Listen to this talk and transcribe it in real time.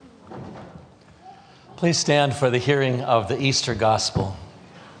Please stand for the hearing of the Easter Gospel.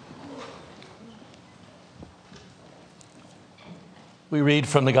 We read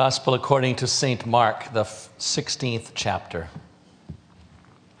from the Gospel according to St. Mark, the 16th chapter.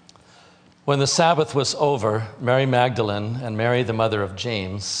 When the Sabbath was over, Mary Magdalene and Mary, the mother of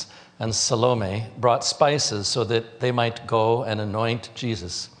James, and Salome brought spices so that they might go and anoint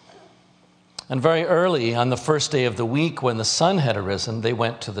Jesus. And very early on the first day of the week, when the sun had arisen, they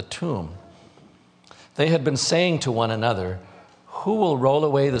went to the tomb. They had been saying to one another, "Who will roll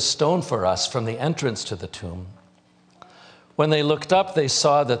away the stone for us from the entrance to the tomb?" When they looked up, they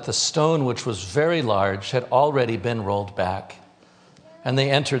saw that the stone, which was very large, had already been rolled back. And they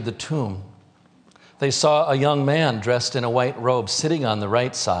entered the tomb. They saw a young man dressed in a white robe sitting on the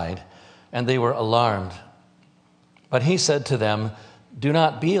right side, and they were alarmed. But he said to them, "Do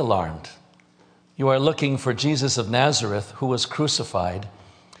not be alarmed. You are looking for Jesus of Nazareth, who was crucified.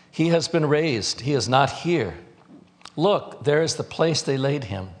 He has been raised. He is not here. Look, there is the place they laid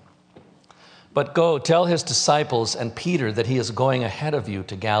him. But go, tell his disciples and Peter that he is going ahead of you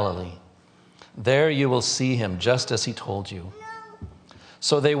to Galilee. There you will see him, just as he told you."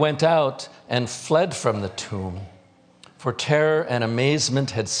 So they went out and fled from the tomb, for terror and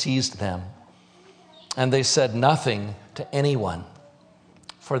amazement had seized them. And they said nothing to anyone,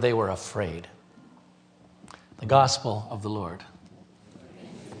 for they were afraid. The Gospel of the Lord.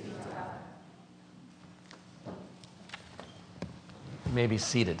 You may be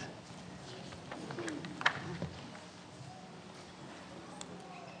seated.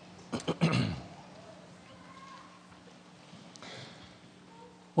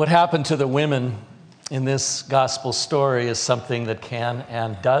 What happened to the women in this gospel story is something that can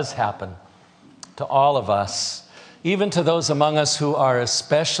and does happen to all of us, even to those among us who are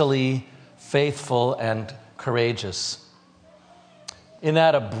especially faithful and courageous. In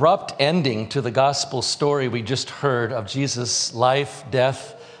that abrupt ending to the gospel story we just heard of Jesus' life,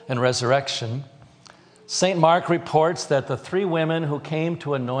 death, and resurrection, St. Mark reports that the three women who came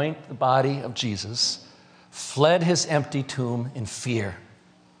to anoint the body of Jesus fled his empty tomb in fear.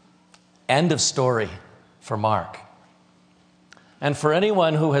 End of story for Mark. And for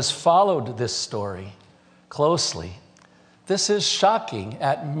anyone who has followed this story closely, this is shocking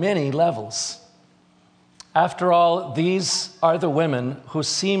at many levels. After all, these are the women who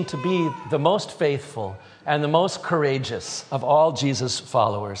seem to be the most faithful and the most courageous of all Jesus'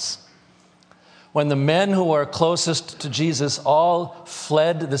 followers. When the men who are closest to Jesus all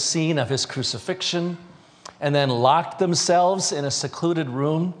fled the scene of his crucifixion and then locked themselves in a secluded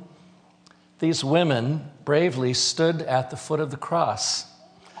room, these women bravely stood at the foot of the cross,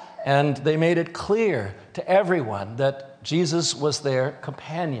 and they made it clear to everyone that Jesus was their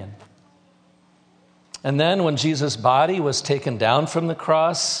companion. And then when Jesus' body was taken down from the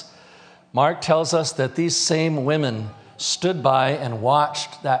cross, Mark tells us that these same women stood by and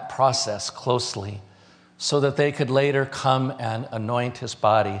watched that process closely so that they could later come and anoint his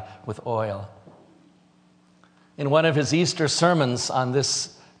body with oil. In one of his Easter sermons on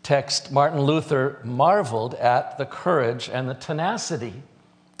this text, Martin Luther marveled at the courage and the tenacity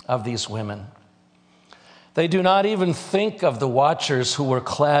of these women. They do not even think of the watchers who were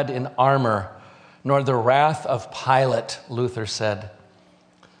clad in armor, nor the wrath of Pilate, Luther said.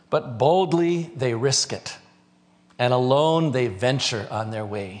 But boldly they risk it, and alone they venture on their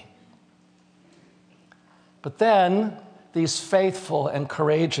way. But then these faithful and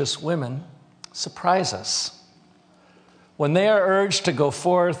courageous women surprise us. When they are urged to go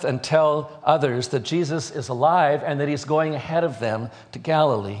forth and tell others that Jesus is alive and that he's going ahead of them to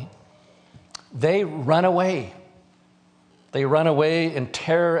Galilee, they run away. They run away in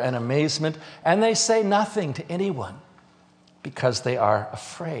terror and amazement, and they say nothing to anyone because they are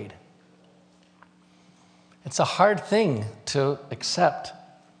afraid. It's a hard thing to accept,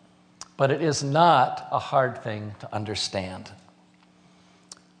 but it is not a hard thing to understand.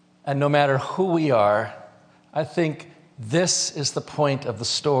 And no matter who we are, I think this is the point of the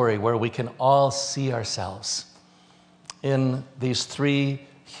story where we can all see ourselves in these three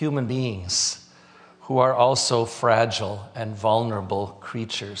human beings who are also fragile and vulnerable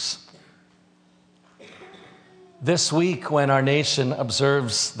creatures. This week, when our nation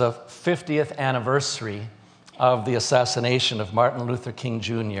observes the 50th anniversary of the assassination of Martin Luther King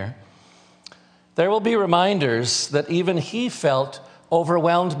Jr., there will be reminders that even he felt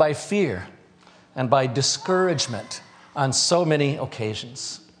overwhelmed by fear and by discouragement on so many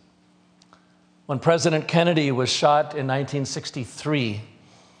occasions. When President Kennedy was shot in 1963,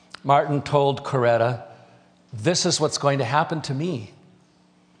 Martin told Coretta, "This is what's going to happen to me.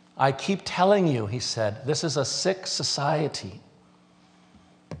 I keep telling you," he said, "this is a sick society."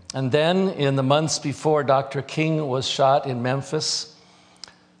 And then, in the months before Dr. King was shot in Memphis,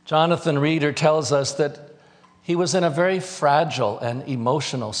 Jonathan Reeder tells us that he was in a very fragile and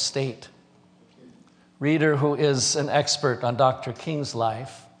emotional state. Reeder, who is an expert on Dr. King's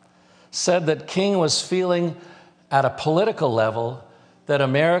life, said that King was feeling at a political level that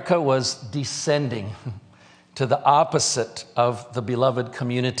America was descending to the opposite of the beloved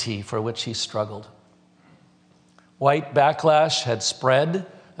community for which he struggled. White backlash had spread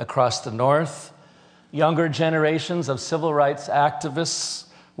across the North. Younger generations of civil rights activists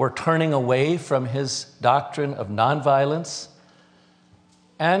were turning away from his doctrine of nonviolence,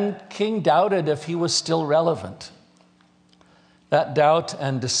 and King doubted if he was still relevant. That doubt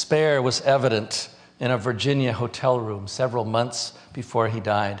and despair was evident in a Virginia hotel room several months before he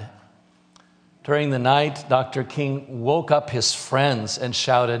died. During the night, Dr. King woke up his friends and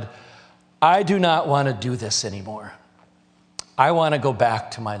shouted, "I do not want to do this anymore. I want to go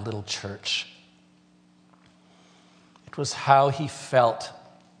back to my little church." It was how he felt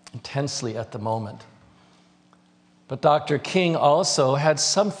intensely at the moment. But Dr. King also had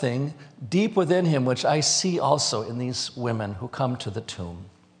something deep within him, which I see also in these women who come to the tomb.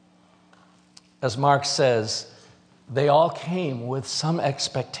 As Mark says, they all came with some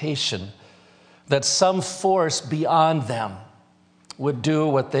expectation that some force beyond them would do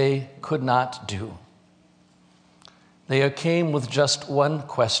what they could not do. They came with just one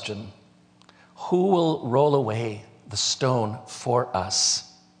question: who will roll away the stone for us?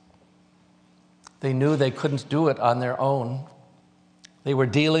 They knew they couldn't do it on their own. They were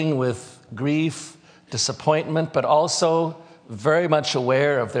dealing with grief, disappointment, but also very much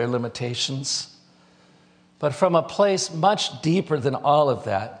aware of their limitations. But from a place much deeper than all of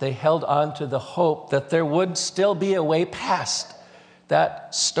that, they held on to the hope that there would still be a way past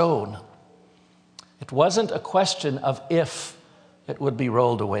that stone. It wasn't a question of if it would be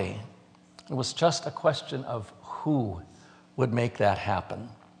rolled away. It was just a question of who would make that happen.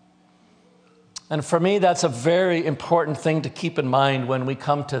 And for me, that's a very important thing to keep in mind when we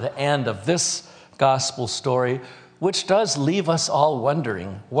come to the end of this gospel story, which does leave us all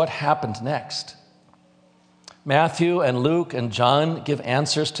wondering what happened next. Matthew and Luke and John give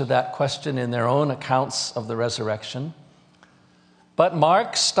answers to that question in their own accounts of the resurrection. But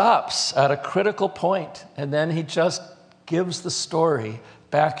Mark stops at a critical point, and then he just gives the story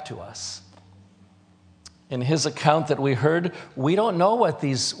back to us. In his account that we heard, we don't know what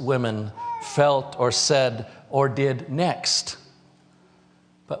these women felt or said or did next.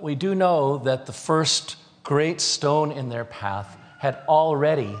 But we do know that the first great stone in their path had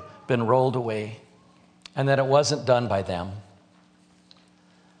already been rolled away, and that it wasn't done by them.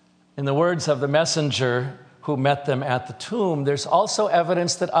 In the words of the messenger who met them at the tomb, there's also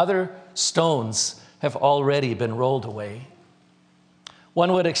evidence that other stones have already been rolled away.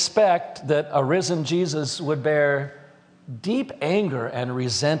 One would expect that a risen Jesus would bear deep anger and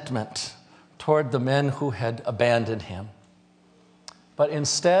resentment toward the men who had abandoned him. But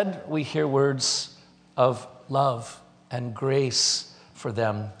instead, we hear words of love and grace for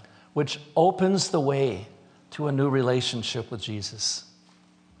them, which opens the way to a new relationship with Jesus.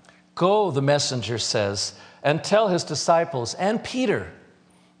 "Go," the messenger says, "and tell his disciples and Peter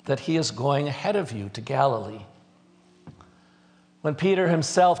that he is going ahead of you to Galilee." When Peter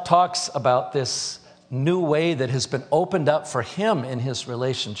himself talks about this new way that has been opened up for him in his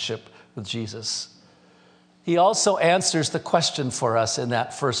relationship with Jesus, he also answers the question for us in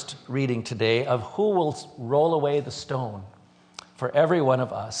that first reading today of who will roll away the stone for every one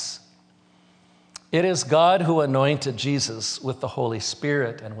of us. It is God who anointed Jesus with the Holy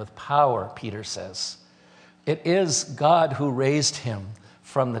Spirit and with power, Peter says. It is God who raised him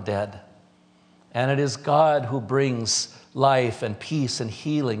from the dead. And it is God who brings life and peace and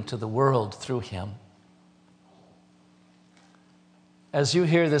healing to the world through him. As you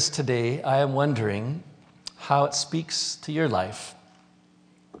hear this today, I am wondering how it speaks to your life.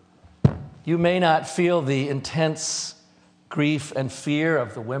 You may not feel the intense grief and fear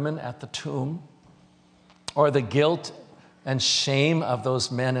of the women at the tomb, or the guilt and shame of those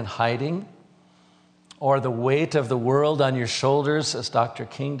men in hiding, or the weight of the world on your shoulders as Dr.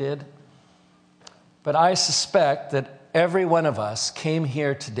 King did. But I suspect that every one of us came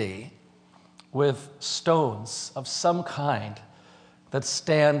here today with stones of some kind that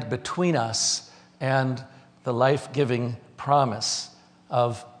stand between us and the life-giving promise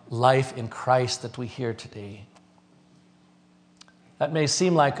of life in Christ that we hear today. That may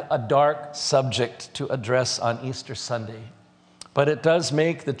seem like a dark subject to address on Easter Sunday, but it does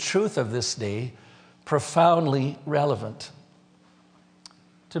make the truth of this day profoundly relevant.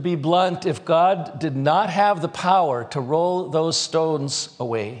 To be blunt, if God did not have the power to roll those stones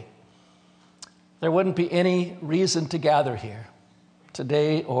away, there wouldn't be any reason to gather here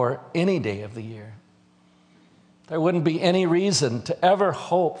today or any day of the year. There wouldn't be any reason to ever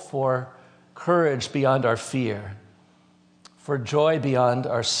hope for courage beyond our fear, for joy beyond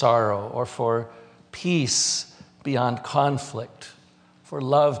our sorrow, or for peace beyond conflict, for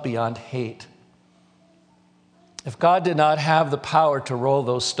love beyond hate. If God did not have the power to roll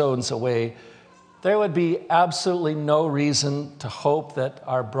those stones away, there would be absolutely no reason to hope that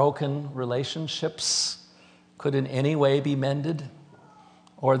our broken relationships could in any way be mended,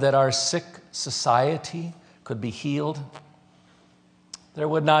 or that our sick society could be healed. There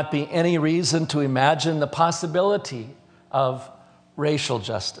would not be any reason to imagine the possibility of racial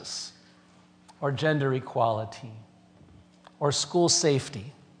justice, or gender equality, or school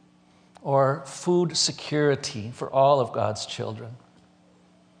safety, or food security for all of God's children.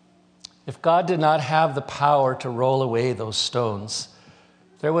 If God did not have the power to roll away those stones,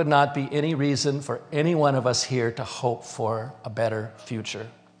 there would not be any reason for any one of us here to hope for a better future,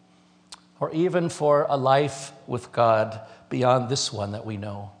 or even for a life with God beyond this one that we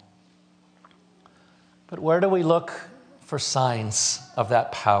know. But where do we look for signs of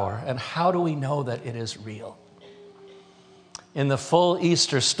that power, and how do we know that it is real? In the full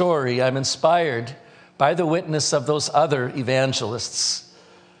Easter story, I'm inspired by the witness of those other evangelists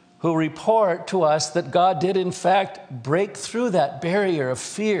who report to us that God did in fact break through that barrier of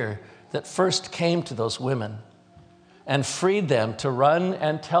fear that first came to those women and freed them to run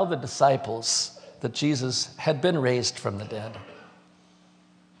and tell the disciples that Jesus had been raised from the dead.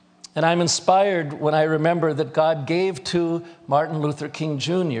 And I'm inspired when I remember that God gave to Martin Luther King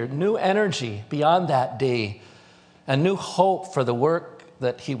Jr. new energy beyond that day and new hope for the work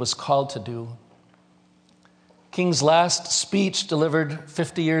that he was called to do. King's last speech, delivered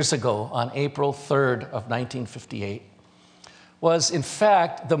 50 years ago on April 3rd of 1958, was in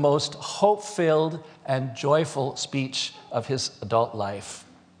fact the most hope-filled and joyful speech of his adult life.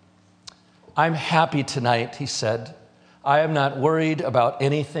 "I'm happy tonight," he said. "I am not worried about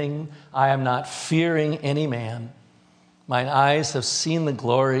anything. I am not fearing any man. Mine eyes have seen the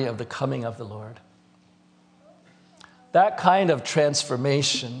glory of the coming of the Lord." That kind of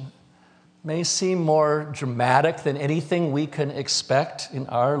transformation may seem more dramatic than anything we can expect in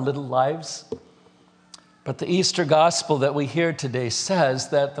our little lives. But the Easter gospel that we hear today says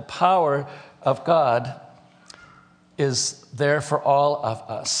that the power of God is there for all of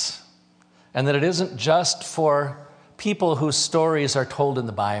us, and that it isn't just for people whose stories are told in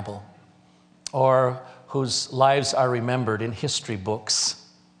the Bible or whose lives are remembered in history books.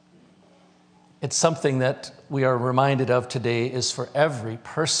 It's something that we are reminded of today is for every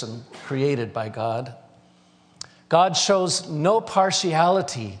person created by God. God shows no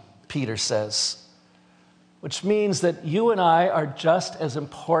partiality, Peter says, which means that you and I are just as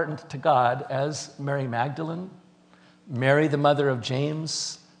important to God as Mary Magdalene, Mary, the mother of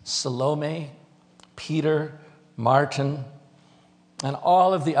James, Salome, Peter, Martin, and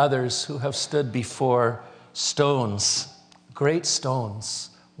all of the others who have stood before stones, great stones,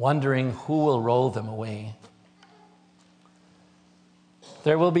 wondering who will roll them away.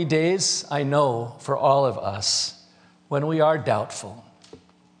 There will be days, I know, for all of us when we are doubtful.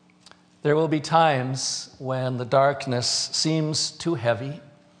 There will be times when the darkness seems too heavy,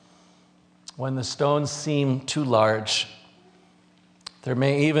 when the stones seem too large. There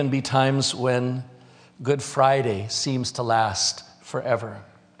may even be times when Good Friday seems to last forever.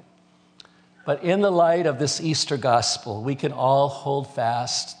 But in the light of this Easter gospel, we can all hold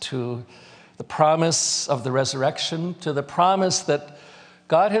fast to the promise of the resurrection, to the promise that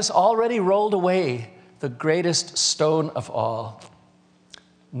God has already rolled away the greatest stone of all.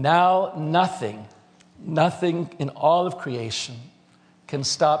 Now nothing in all of creation can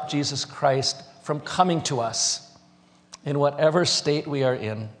stop Jesus Christ from coming to us in whatever state we are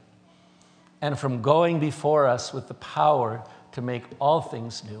in, and from going before us with the power to make all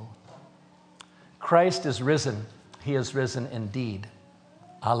things new. Christ is risen. He is risen indeed.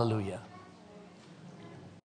 Hallelujah.